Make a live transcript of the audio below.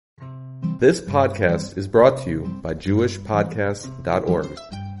This podcast is brought to you by JewishPodcasts.org.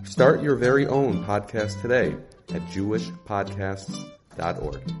 Start your very own podcast today at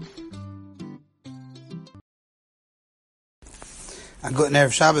JewishPodcasts.org. And good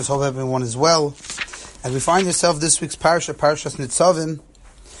Erev Shabbos, hope everyone is well. As we find ourselves this week's Parshas Nitzavim,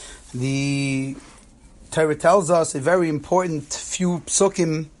 the Torah tells us a very important few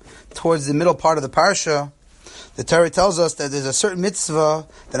psukim towards the middle part of the Parsha. The Torah tells us that there's a certain mitzvah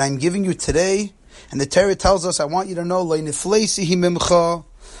that I'm giving you today, and the Torah tells us, I want you to know, it's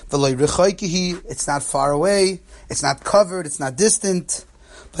not far away, it's not covered, it's not distant,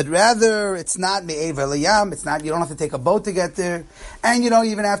 but rather it's not me'ever layam, it's not, you don't have to take a boat to get there, and you don't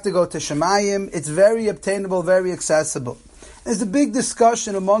even have to go to Shemayim. It's very obtainable, very accessible. There's a big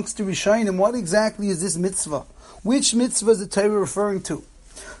discussion amongst the Rishonim, what exactly is this mitzvah? Which mitzvah is the Torah referring to?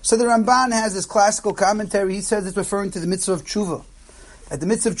 So the Ramban has this classical commentary. He says it's referring to the mitzvah of tshuva. At the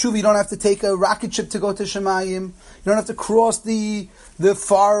mitzvah of tshuva, you don't have to take a rocket ship to go to Shemayim. You don't have to cross the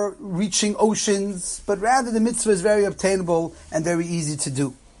far-reaching oceans, but rather the mitzvah is very obtainable and very easy to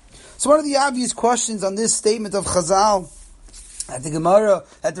do. So one of the obvious questions on this statement of Chazal, that the Gemara,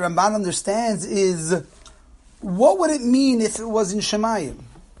 that the Ramban understands, is what would it mean if it was in Shemayim?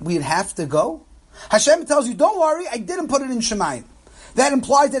 We'd have to go? Hashem tells you, don't worry, I didn't put it in Shemayim. That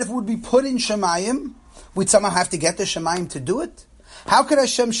implies that if it would be put in Shemayim, we'd somehow have to get to Shemayim to do it. How could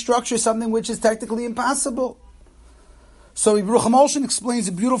Hashem structure something which is technically impossible? So Baruch HaMolshin explains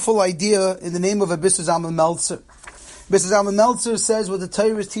a beautiful idea in the name of Abisser Zalman Meltzer. Abisser Zalman Meltzer says what the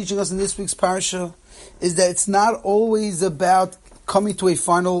Torah is teaching us in this week's Parsha is that it's not always about coming to a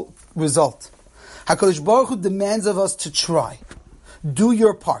final result. HaKadosh Baruch Hu demands of us to try. Do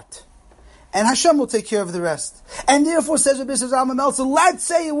your part. And Hashem will take care of the rest. And therefore, says Abisser Zalman Meltzer, let's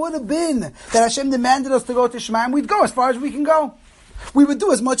say it would have been that Hashem demanded us to go to Shemayim, we'd go as far as we can go. We would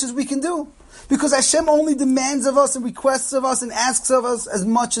do as much as we can do. Because Hashem only demands of us and requests of us and asks of us as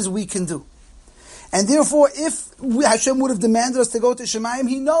much as we can do. And therefore, if Hashem would have demanded us to go to Shemayim,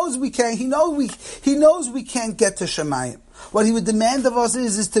 He knows we can. He knows we can't get to Shemayim. What He would demand of us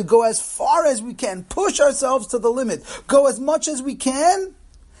is to go as far as we can, push ourselves to the limit, go as much as we can,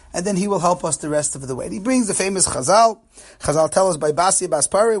 and then He will help us the rest of the way. And He brings the famous Chazal. Chazal tell us by Basia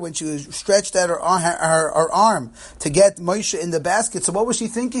Baspare, when she stretched out her arm to get Moshe in the basket. So what was she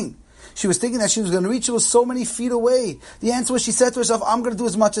thinking? She was thinking that she was going to reach. It was so many feet away. The answer was, she said to herself, I'm going to do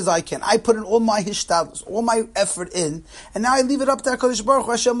as much as I can. I put in all my hishtadlus, all my effort in, and now I leave it up to HaKadosh Baruch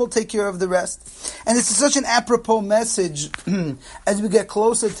Hu. Hashem will take care of the rest. And this is such an apropos message. As we get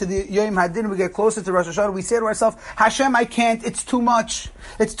closer to the Yom Hadin, we get closer to Rosh Hashanah, we say to ourselves, Hashem, I can't. It's too much.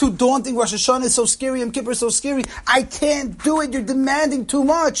 It's too daunting. Rosh Hashanah is so scary. Yom Kippur is so scary. I can't do it. You're demanding too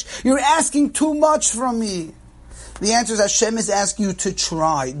much. You're asking too much from me. The answer is Hashem is asking you to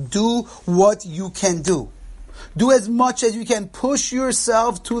try. Do what you can do. Do as much as you can. Push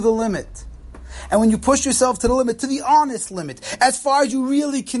yourself to the limit. And when you push yourself to the limit, to the honest limit, as far as you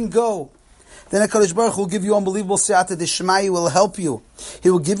really can go, then HaKadosh Baruch Hu will give you unbelievable siyata d'shmaya. He will help you. He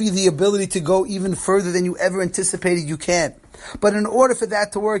will give you the ability to go even further than you ever anticipated you can. But in order for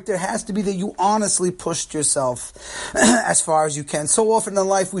that to work, there has to be that you honestly pushed yourself as far as you can. So often in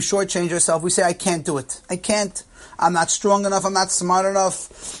life we shortchange ourselves. We say, I can't do it. I can't. I'm not strong enough. I'm not smart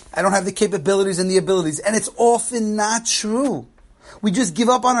enough. I don't have the capabilities and the abilities. And it's often not true. We just give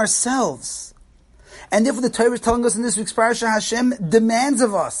up on ourselves. And therefore the Torah is telling us in this week's parasha, Hashem demands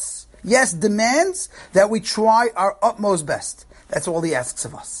of us. Yes, demands that we try our utmost best. That's all He asks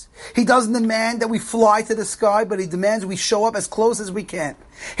of us. He doesn't demand that we fly to the sky, but He demands we show up as close as we can.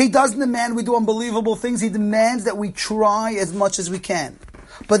 He doesn't demand we do unbelievable things. He demands that we try as much as we can.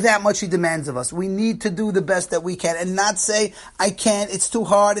 But that much He demands of us. We need to do the best that we can and not say, I can't, it's too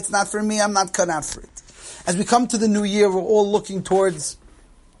hard, it's not for me, I'm not cut out for it. As we come to the new year, we're all looking towards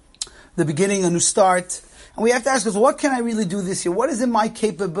the beginning, a new start. And we have to ask us, what can I really do this year? What is in my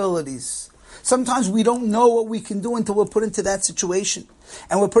capabilities? Sometimes we don't know what we can do until we're put into that situation.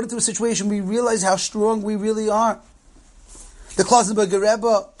 And we're put into a situation we realize how strong we really are. The Klausenberger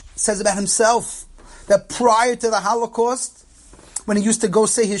Rebbe says about himself that prior to the Holocaust, when he used to go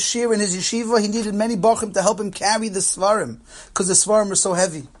say his shir in his yeshiva, he needed many bachim to help him carry the svarim, because the svarim were so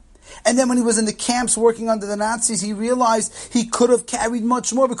heavy. And then when he was in the camps working under the Nazis, he realized he could have carried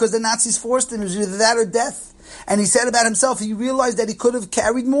much more because the Nazis forced him. It was either that or death. And he said about himself, he realized that he could have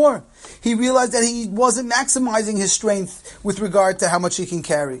carried more. He realized that he wasn't maximizing his strength with regard to how much he can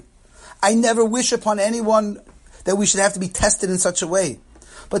carry. I never wish upon anyone that we should have to be tested in such a way.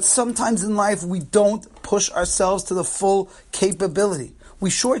 But sometimes in life we don't push ourselves to the full capability. We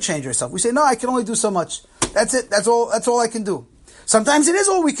shortchange ourselves. We say, no, I can only do so much. That's it. That's all I can do. Sometimes it is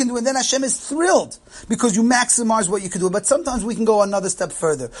all we can do, and then Hashem is thrilled because you maximize what you can do. But sometimes we can go another step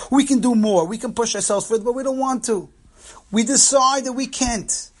further. We can do more. We can push ourselves further, but we don't want to. We decide that we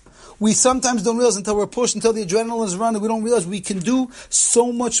can't. We sometimes don't realize until we're pushed, until the adrenaline is running, we don't realize we can do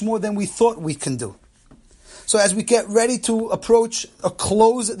so much more than we thought we can do. So as we get ready to approach a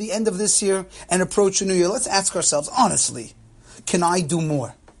close at the end of this year and approach a new year, let's ask ourselves, honestly, can I do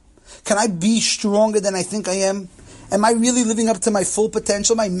more? Can I be stronger than I think I am? Am I really living up to my full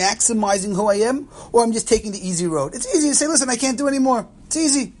potential? Am I maximizing who I am? Or I'm just taking the easy road? It's easy to say, listen, I can't do anymore. It's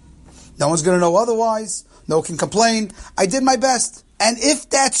easy. No one's going to know otherwise. No one can complain. I did my best. And if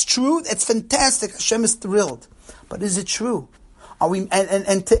that's true, it's fantastic. Hashem is thrilled. But is it true? Are we?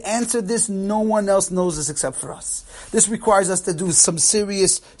 And to answer this, no one else knows this except for us. This requires us to do some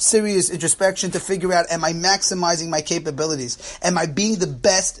serious introspection to figure out, am I maximizing my capabilities? Am I being the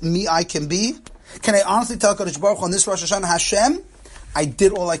best me I can be? Can I honestly tell Kadosh Baruch Hu on this Rosh Hashanah, Hashem, I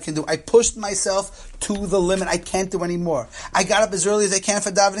did all I can do. I pushed myself to the limit. I can't do any more. I got up as early as I can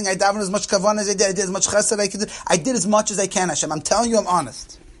for davening. I davened as much kavan as I did. I did as much chesed as I could do. I did as much as I can, Hashem. I'm telling you, I'm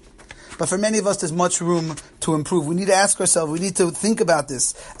honest. But for many of us, there's much room to improve. We need to ask ourselves, we need to think about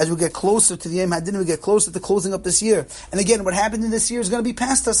this as we get closer to the Yom HaDin, we get closer to closing up this year. And again, what happened in this year is going to be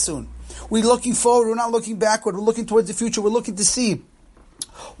past us soon. We're looking forward, we're not looking backward, we're looking towards the future, we're looking to see,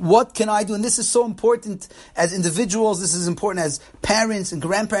 what can I do? And this is so important as individuals, this is important as parents and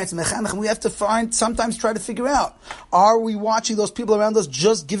grandparents and mechanech. We have to sometimes try to figure out, are we watching those people around us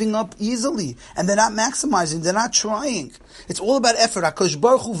just giving up easily? And they're not maximizing, they're not trying. It's all about effort. HaKadosh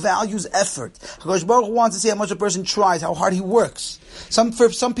Baruch Hu values effort. HaKadosh Baruch Hu wants to see how much a person tries, how hard he works.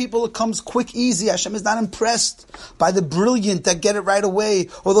 For some people it comes quick, easy. Hashem is not impressed by the brilliant that get it right away,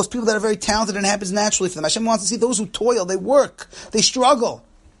 or those people that are very talented and it happens naturally for them. Hashem wants to see those who toil, they work, they struggle,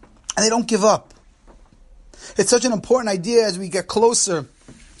 and they don't give up. It's such an important idea as we get closer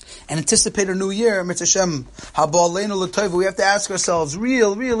and anticipate a new year. Mitzvah Hashem, Haba Aleinu L'Tov. We have to ask ourselves,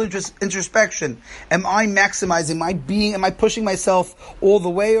 real introspection. Am I maximizing? Am I pushing myself all the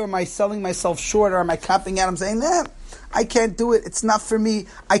way, or am I selling myself short, or am I capping out? I'm saying, I can't do it. It's not for me.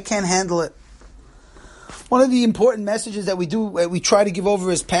 I can't handle it. One of the important messages that we try to give over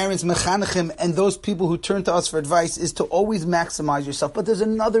as parents, mechanechim, and those people who turn to us for advice is to always maximize yourself. But there's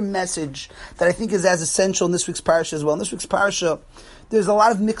another message that I think is as essential in this week's parasha as well. In this week's parasha, there's a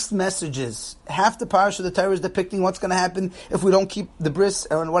lot of mixed messages. Half the parasha, the Torah is depicting what's going to happen if we don't keep the bris,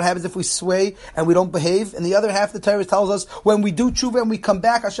 and what happens if we sway and we don't behave. And the other half, the Torah tells us when we do tshuva and we come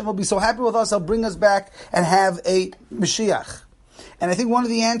back, Hashem will be so happy with us, He'll bring us back and have a Mashiach. And I think one of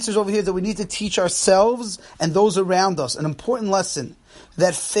the answers over here is that we need to teach ourselves and those around us an important lesson,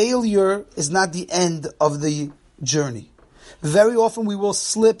 that failure is not the end of the journey. Very often we will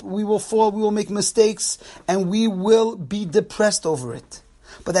slip, we will fall, we will make mistakes, and we will be depressed over it.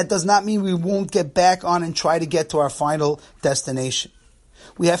 But that does not mean we won't get back on and try to get to our final destination.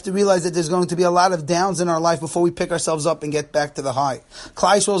 We have to realize that there's going to be a lot of downs in our life before we pick ourselves up and get back to the high.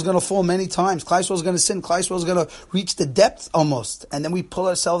 Klal Yisrael is going to fall many times. Klal Yisrael is going to sin. Klal Yisrael is going to reach the depth almost. And then we pull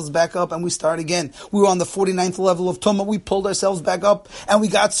ourselves back up and we start again. We were on the 49th level of Tumah. We pulled ourselves back up and we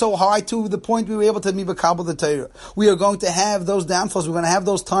got so high to the point we were able to mibakabel the Torah. We are going to have those downfalls. We're going to have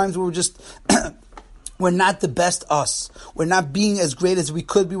those times where we're just... we're not the best us. We're not being as great as we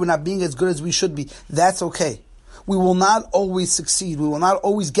could be. We're not being as good as we should be. That's okay. We will not always succeed. We will not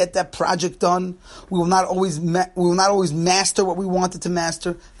always get that project done. We will not always master what we wanted to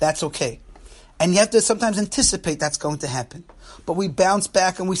master. That's okay. And you have to sometimes anticipate that's going to happen. But we bounce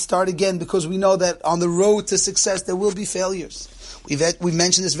back and we start again because we know that on the road to success there will be failures. We've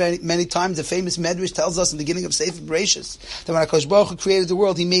mentioned this many times. The famous Medrash tells us in the beginning of Sefer Parshas that when HaKadosh Baruch Hu created the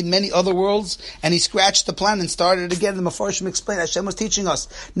world, He made many other worlds, and He scratched the plan and started again. The Mefarshim explained, Hashem was teaching us,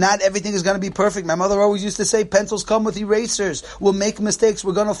 not everything is going to be perfect. My mother always used to say, pencils come with erasers. We'll make mistakes.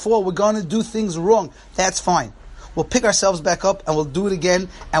 We're going to fall. We're going to do things wrong. That's fine. We'll pick ourselves back up and we'll do it again,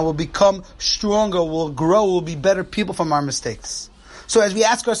 and we'll become stronger. We'll grow. We'll be better people from our mistakes. So as we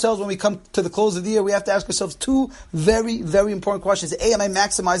ask ourselves when we come to the close of the year, we have to ask ourselves two very, very important questions. A, am I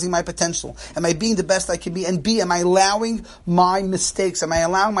maximizing my potential? Am I being the best I can be? And B, am I allowing my mistakes? Am I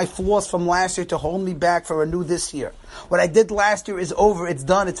allowing my flaws from last year to hold me back for a new this year? What I did last year is over. It's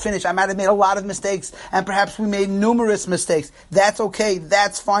done. It's finished. I might have made a lot of mistakes, and perhaps we made numerous mistakes. That's okay.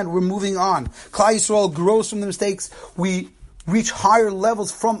 That's fine. We're moving on. Klal Yisrael grows from the mistakes. We reach higher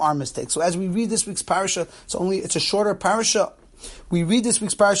levels from our mistakes. So as we read this week's parasha, it's a shorter parasha. We read this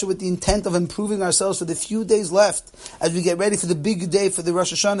week's Parsha with the intent of improving ourselves for the few days left as we get ready for the big day, for the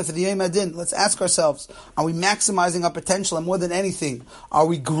Rosh Hashanah, for the Yom Adin. Let's ask ourselves, are we maximizing our potential? And more than anything, are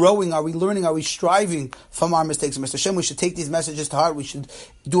we growing? Are we learning? Are we striving from our mistakes? And Mr. Hashem, we should take these messages to heart. We should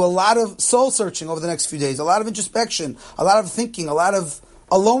do a lot of soul searching over the next few days, a lot of introspection, a lot of thinking, a lot of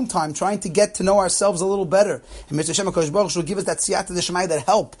alone time, trying to get to know ourselves a little better. And Mr. Hashem, HaKadosh Baruch Hu will give us that siyata d'shemaya, that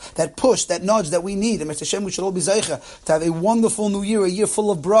help, that push, that nudge that we need. And Mr. Hashem, we should all be zeicha to have a wonderful new year, a year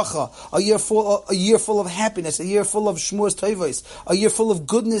full of bracha, a year full of happiness, a year full of shmuz tovos, a year full of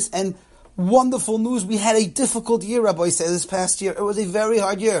goodness and wonderful news. We had a difficult year, Rabbi said, this past year. It was a very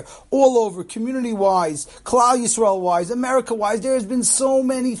hard year. All over, community-wise, Klal Yisrael-wise, America-wise. There has been so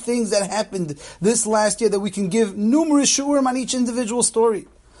many things that happened this last year that we can give numerous shurim on each individual story.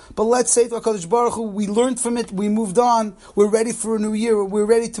 But let's say to HaKadosh Baruch Hu, we learned from it, we moved on, we're ready for a new year, we're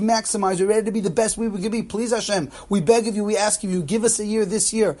ready to maximize, we're ready to be the best we can be. Please Hashem, we beg of you, we ask of you, give us a year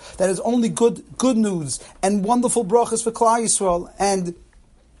this year that is only good news and wonderful brachas for Klal Yisrael and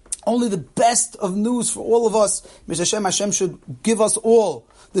only the best of news for all of us. Mr. Hashem should give us all,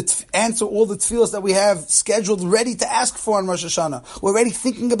 answer all the tefillos that we have scheduled, ready to ask for on Rosh Hashanah. We're already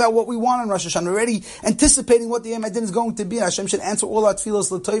thinking about what we want on Rosh Hashanah. We're already anticipating what the Yom Adin is going to be. Hashem should answer all our tefillos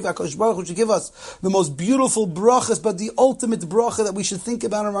l'toiv. HaKadosh Baruch Hu should give us the most beautiful brachas, but the ultimate bracha that we should think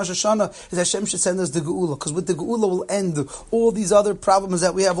about on Rosh Hashanah is Hashem should send us the Geula. Because with the Geula will end all these other problems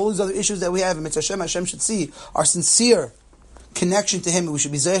that we have, all these other issues that we have. And Hashem should see our sincere connection to Him. We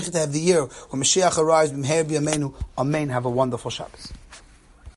should be zeicha to have the year when Mashiach arrives. B'mher b'yameinu. Amen. Have a wonderful Shabbos.